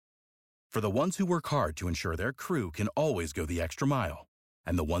For the ones who work hard to ensure their crew can always go the extra mile,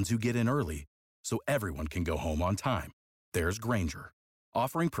 and the ones who get in early so everyone can go home on time, there's Grainger,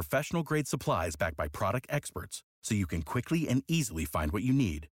 offering professional-grade supplies backed by product experts so you can quickly and easily find what you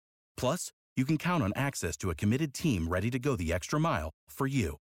need. Plus, you can count on access to a committed team ready to go the extra mile for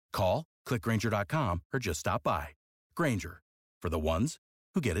you. Call, click Grainger.com, or just stop by. Grainger, for the ones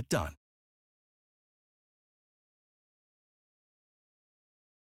who get it done.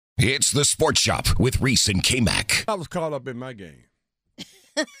 It's the Sports Shop with Reese and Kmac. I was caught up in my game.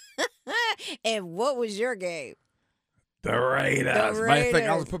 And what was your game? The Raiders. The Matter of fact, I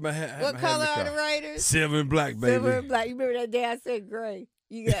Raiders. was putting my hat. What my color hat in are the the car. Raiders? Silver and black, baby. Silver and black. You remember that day I said gray?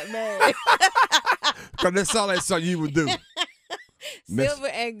 You got mad. Because that's all that something you would do. Silver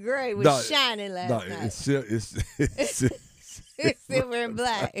and gray was shining last night. It's Silver and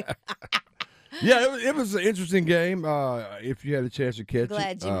black. Yeah, it was an interesting game. If you had a chance to catch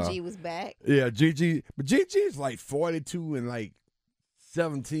Glad it. Jimmy G was back. Yeah, GG. But GG is like 42 and like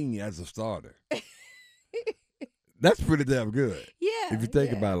 17 as a starter. That's pretty damn good. Yeah. If you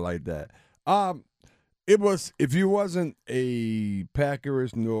think about it like that. It was, if you wasn't a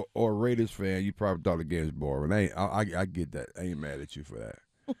Packers or Raiders fan, you probably thought the game was boring. I get that. I ain't mad at you for that.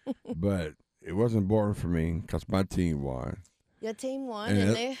 But it wasn't boring for me because my team won. Your team won,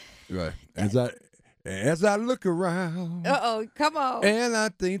 and they. Right. As I look around. Uh-oh, come on. And I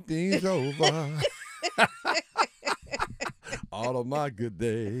think things over. All of my good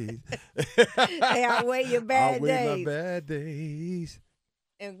days. Hey, outweigh your bad days. Outweigh my bad days.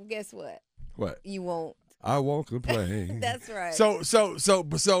 And guess what? What? You won't. I won't complain. That's right. So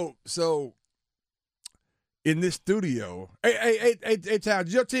in this studio, hey, Ty,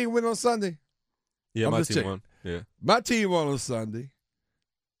 did your team win on Sunday? Yeah, I'm my just team checking. won. Yeah. My team won on Sunday.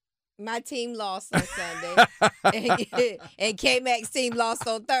 My team lost on Sunday, and Kmac's team lost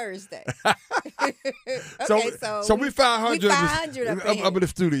on Thursday. Okay, so we 500. We 500 up in the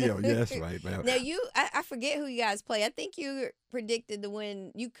studio. Yeah, that's right, man. Now I forget who you guys play. I think you predicted to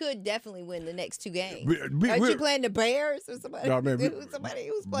win. You could definitely win the next two games. Aren't you playing the Bears or somebody? No, man, somebody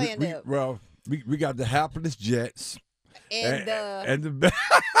who's playing them. Well, we got the hapless Jets. And the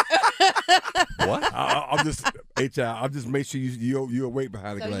what? I'm just make sure you're awake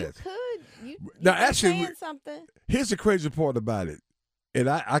behind the glass. You now, could actually, something. Here's the crazy part about it, and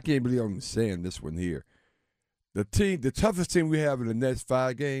I can't believe I'm saying this one here. The toughest team we have in the next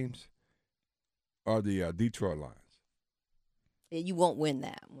 5 games are the Detroit Lions. Yeah, you won't win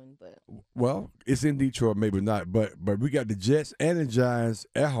that one, but well, it's in Detroit, maybe not, but we got the Jets and the Giants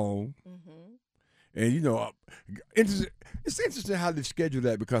at home. Mm-hmm. And, it's interesting how they schedule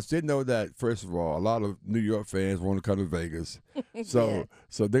that because they know that, first of all, a lot of New York fans want to come to Vegas. So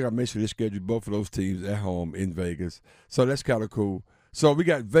they're going to make sure they schedule both of those teams at home in Vegas. So that's kind of cool. So we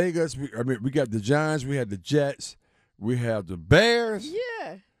got Vegas. We got the Giants. We had the Jets. We have the Bears.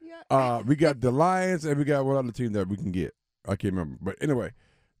 Yeah. We got the Lions, and we got one other team that we can get. I can't remember. But anyway,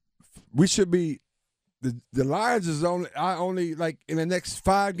 we should be the Lions is only like in the next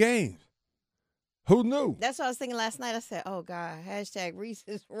 5 games. Who knew? That's what I was thinking last night. I said, "Oh God, #Reese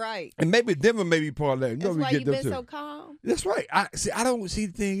is right." And maybe Denver may be part of that. That's we why get you've them been too. so calm. That's right. I don't see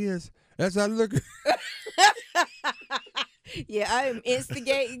the thing is as I look. Yeah, I am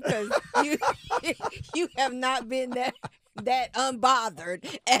instigating because you have not been that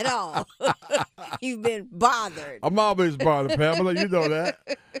unbothered at all. You've been bothered. I'm always bothered, Pamela. You know that.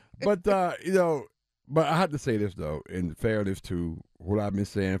 But but I have to say this though, in fairness to what I've been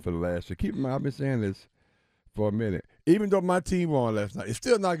saying for the last year. Keep in mind, I've been saying this for a minute. Even though my team won last night, it's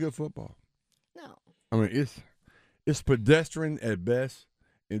still not good football. No. I mean, it's pedestrian at best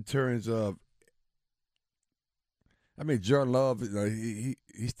in terms of. I mean, Jordan Love, he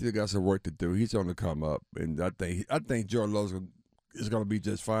still got some work to do. He's on the come up, and I think Jordan Love is going to be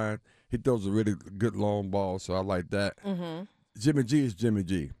just fine. He throws a really good long ball, so I like that. Mm-hmm. Jimmy G is Jimmy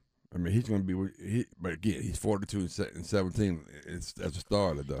G. I mean, he's going to be. But again, he's 42 and 17 as a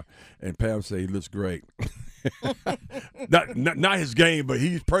starter, though. And Pam said he looks great. not his game, but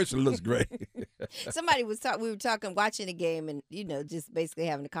he personally looks great. Somebody was talking. We were talking, watching the game, and just basically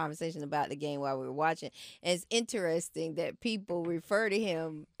having a conversation about the game while we were watching. And it's interesting that people refer to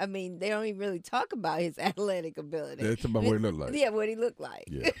him. I mean, they don't even really talk about his athletic ability. They talk about what he looked like. Yeah, what he looked like.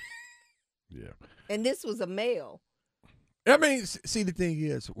 Yeah. And this was a male. I mean, see, the thing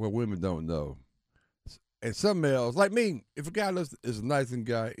is, what women don't know, and some males, like me, if a guy is a nice-looking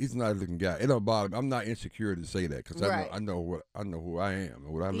guy, he's a nice-looking guy. It don't bother me. I'm not insecure to say that because I know who I am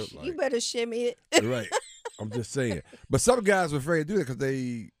and what I look like. You better shimmy it. Right. I'm just saying. But some guys are afraid to do that because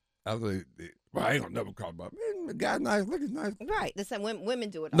I ain't gonna never call about. Man, The guy's nice, looking nice. Right. The same women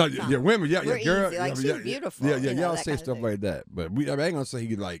do it all No, the time. yeah, women, yeah, We're girl, easy. Like, yeah, she's beautiful. Yeah, you know, y'all that say kind of stuff thing. like that, but I ain't gonna say he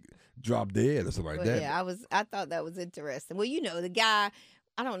could like drop dead or something like But that. yeah, I thought that was interesting. Well, you know, the guy,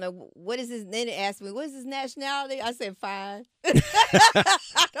 I don't know what is his. Then he asked me, "What is his nationality?" I said, "Fine."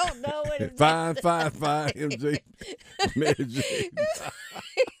 I don't know what his fine, MJ.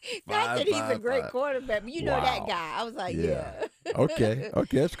 Not that he's a great fine. quarterback, but you know that guy. I was like, yeah. Okay,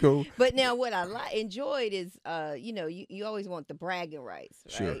 that's cool. But now what I enjoyed is, you know, you always want the bragging rights,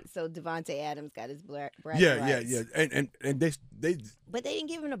 right? Sure. So Devontae Adams got his bragging Yeah, rights. and they But they didn't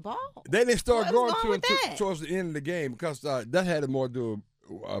give him the ball. they didn't start What going was to wrong him with that? towards the end of the game because that had more to do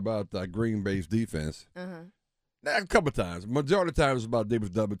about Green Bay's defense. A couple of times. Majority of the time it was about they was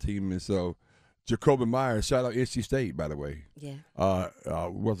double teaming. So Jacoby Myers, shout out NC State, by the way. Yeah.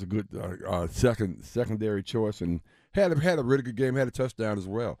 Was a good secondary choice and had a really good game, had a touchdown as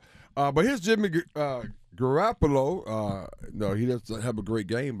well. But here's Jimmy Garoppolo. No, he doesn't have a great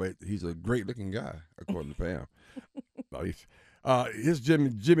game, but he's a great looking guy, according to Pam. Here's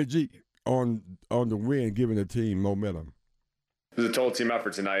Jimmy G on the win, giving the team momentum. It was a total team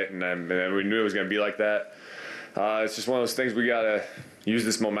effort tonight, and we knew it was going to be like that. It's just one of those things we got to use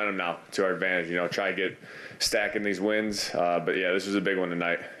this momentum now to our advantage, you know, try to get stacking these wins. But, yeah, this was a big one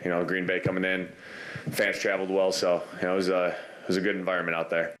tonight. You know, Green Bay coming in, fans traveled well, so, you know, it was a good environment out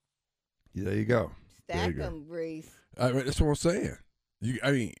there. Yeah, there you go. Stack them, Reese. That's what I'm saying.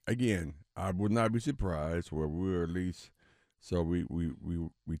 Again, I would not be surprised where we're at least. So we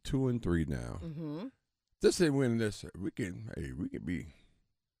 2-3 now. Mm-hmm. This ain't winning this. We can be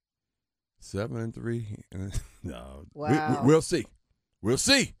 7-3. No, Wow. We'll see. We'll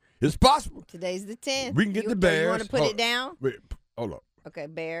see. It's possible. Today's the 10th. We can get the Bears. You want to put it down? Wait, hold up. Okay,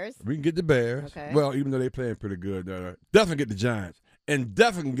 Bears. We can get the Bears. Okay. Well, even though they're playing pretty good, definitely get the Giants and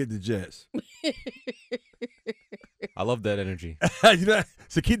definitely get the Jets. I love that energy. You know,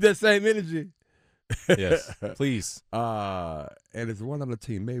 so keep that same energy. Yes, please. And it's one other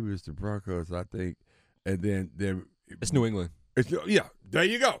team. Maybe it's the Broncos, I think. And then It's New England. Yeah, there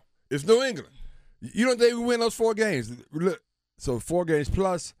you go. It's New England. You don't think we win those 4 games? Look, so 4 games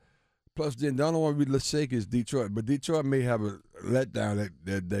plus then the only one we let's shake is Detroit. But Detroit may have a letdown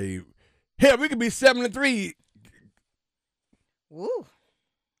that they. Hell, we could be 7-3 Woo.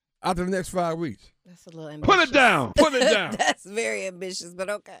 after the next 5 weeks. That's a little ambitious. Put it down. Put it down. That's very ambitious, but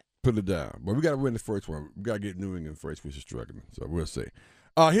okay. Put it down. But we got to win the first one. We got to get New England first, which is struggling. So we'll see.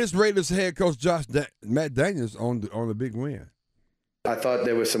 Here's Raiders head coach Matt Daniels on the big win. I thought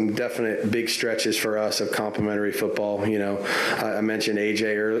there was some definite big stretches for us of complimentary football. You know, I mentioned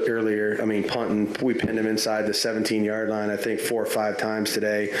AJ earlier. I mean, punting, we pinned him inside the 17-yard line, I think 4 or 5 times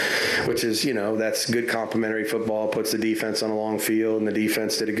today, which is, you know, that's good complimentary football, puts the defense on a long field, and the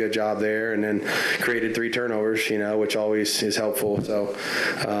defense did a good job there, and then created 3 turnovers, you know, which always is helpful. So,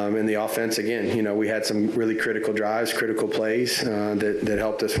 in the offense, again, you know, we had some really critical drives, critical plays that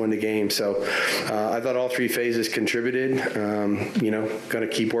helped us win the game. So, I thought all 3 phases contributed. You know, going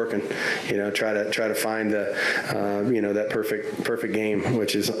to keep working. You know, try to find the, you know, that perfect game,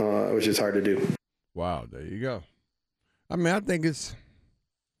 which is hard to do. Wow, there you go. I mean, I think it's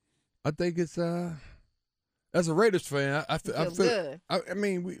as a Raiders fan, I feel good. I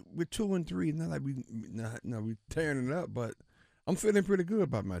mean, we're 2-3, not like we tearing it up, but I'm feeling pretty good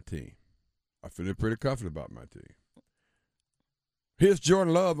about my team. I'm feeling pretty confident about my team. Here's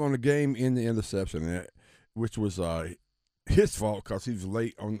Jordan Love on the game in the interception, which was his fault because he was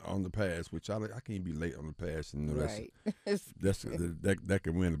late on the pass, which I can't be late on the pass. And Right. that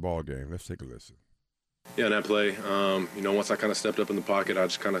can win the ball game. Let's take a listen. Yeah, in that play, you know, once I kind of stepped up in the pocket, I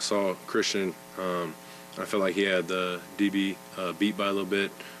just kind of saw Christian. I felt like he had the DB beat by a little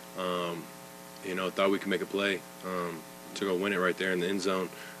bit. You know, thought we could make a play to go win it right there in the end zone.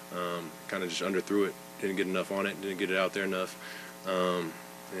 Kind of just underthrew it, didn't get enough on it, didn't get it out there enough. And,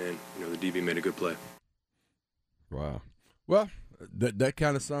 you know, the DB made a good play. Wow. Well, that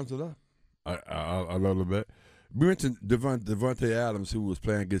kind of sums it up a little bit. We went to Devontae Adams, who was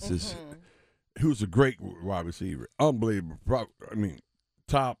playing against this. He was a great wide receiver, unbelievable. I mean,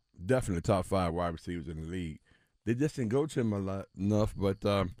 definitely top 5 wide receivers in the league. They just didn't go to him enough, but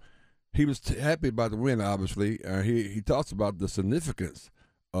he was happy about the win. Obviously, he talks about the significance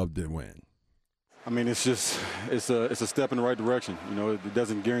of the win. I mean, it's a step in the right direction. You know, it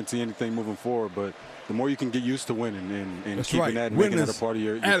doesn't guarantee anything moving forward, but the more you can get used to winning and keeping that and making that a part of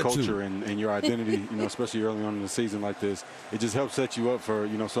your culture and your identity, you know, especially early on in the season like this, it just helps set you up for,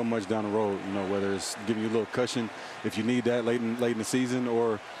 you know, so much down the road, you know, whether it's giving you a little cushion if you need that late in the season,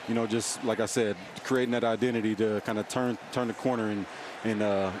 or, you know, just like I said, creating that identity to kind of turn the corner and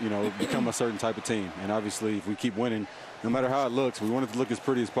you know, become a certain type of team. And obviously, if we keep winning, no matter how it looks, we want it to look as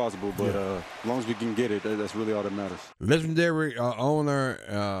pretty as possible. But as long as we can get it, that's really all that matters. Legendary owner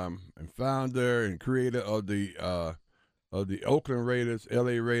and founder and creator of the Oakland Raiders,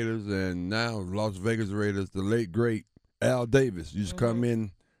 L.A. Raiders, and now Las Vegas Raiders, the late great Al Davis. You just come in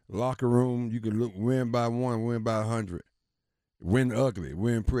locker room, you can win by 1, win by 100, win ugly,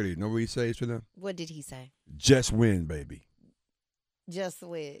 win pretty. Know what he says to them? What did he say? Just win, baby. Just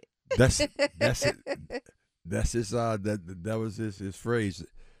win. That's it. That's his. That was his phrase.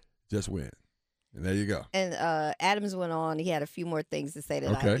 Just win, and there you go. And Adams went on. He had a few more things to say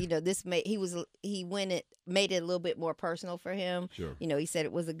that you know, this made made it a little bit more personal for him. Sure. You know, he said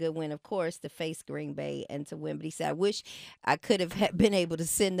it was a good win, of course, to face Green Bay and to win. But he said, I wish I could have been able to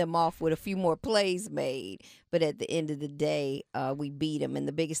send them off with a few more plays made. But at the end of the day, we beat them. And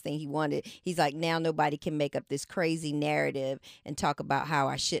the biggest thing he wanted, he's like, now nobody can make up this crazy narrative and talk about how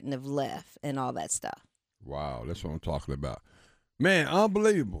I shouldn't have left and all that stuff. Wow, that's what I'm talking about. Man,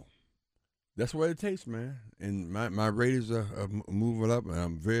 unbelievable. That's what it takes, man. And my Raiders are moving up, and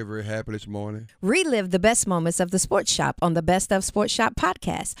I'm very, very happy this morning. Relive the best moments of the Sports Shop on the Best of Sports Shop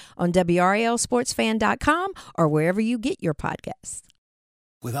podcast on WRLSportsFan.com or wherever you get your podcasts.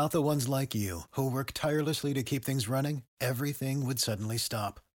 Without the ones like you, who work tirelessly to keep things running, everything would suddenly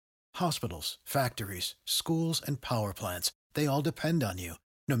stop. Hospitals, factories, schools, and power plants, they all depend on you.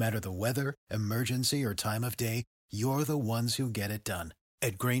 No matter the weather, emergency, or time of day, you're the ones who get it done.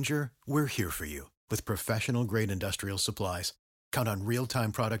 At Grainger, we're here for you with professional-grade industrial supplies. Count on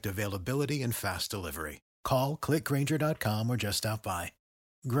real-time product availability and fast delivery. Call, clickgrainger.com, or just stop by.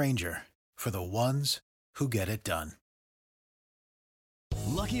 Grainger, for the ones who get it done.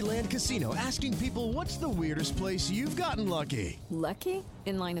 Lucky Land Casino, asking people, what's the weirdest place you've gotten lucky? Lucky?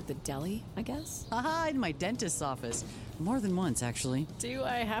 In line at the deli, I guess? Aha, in my dentist's office. More than once, actually. Do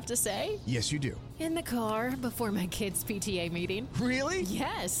I have to say? Yes, you do. In the car before my kids' PTA meeting. Really?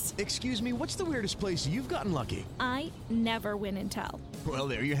 Yes. Excuse me, what's the weirdest place you've gotten lucky? I never win and tell. Well,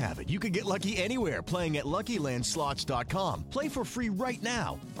 there you have it. You can get lucky anywhere, playing at LuckyLandSlots.com. Play for free right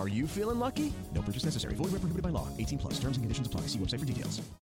now. Are you feeling lucky? No purchase necessary. Void where prohibited by law. 18+. Terms and conditions apply. See website for details.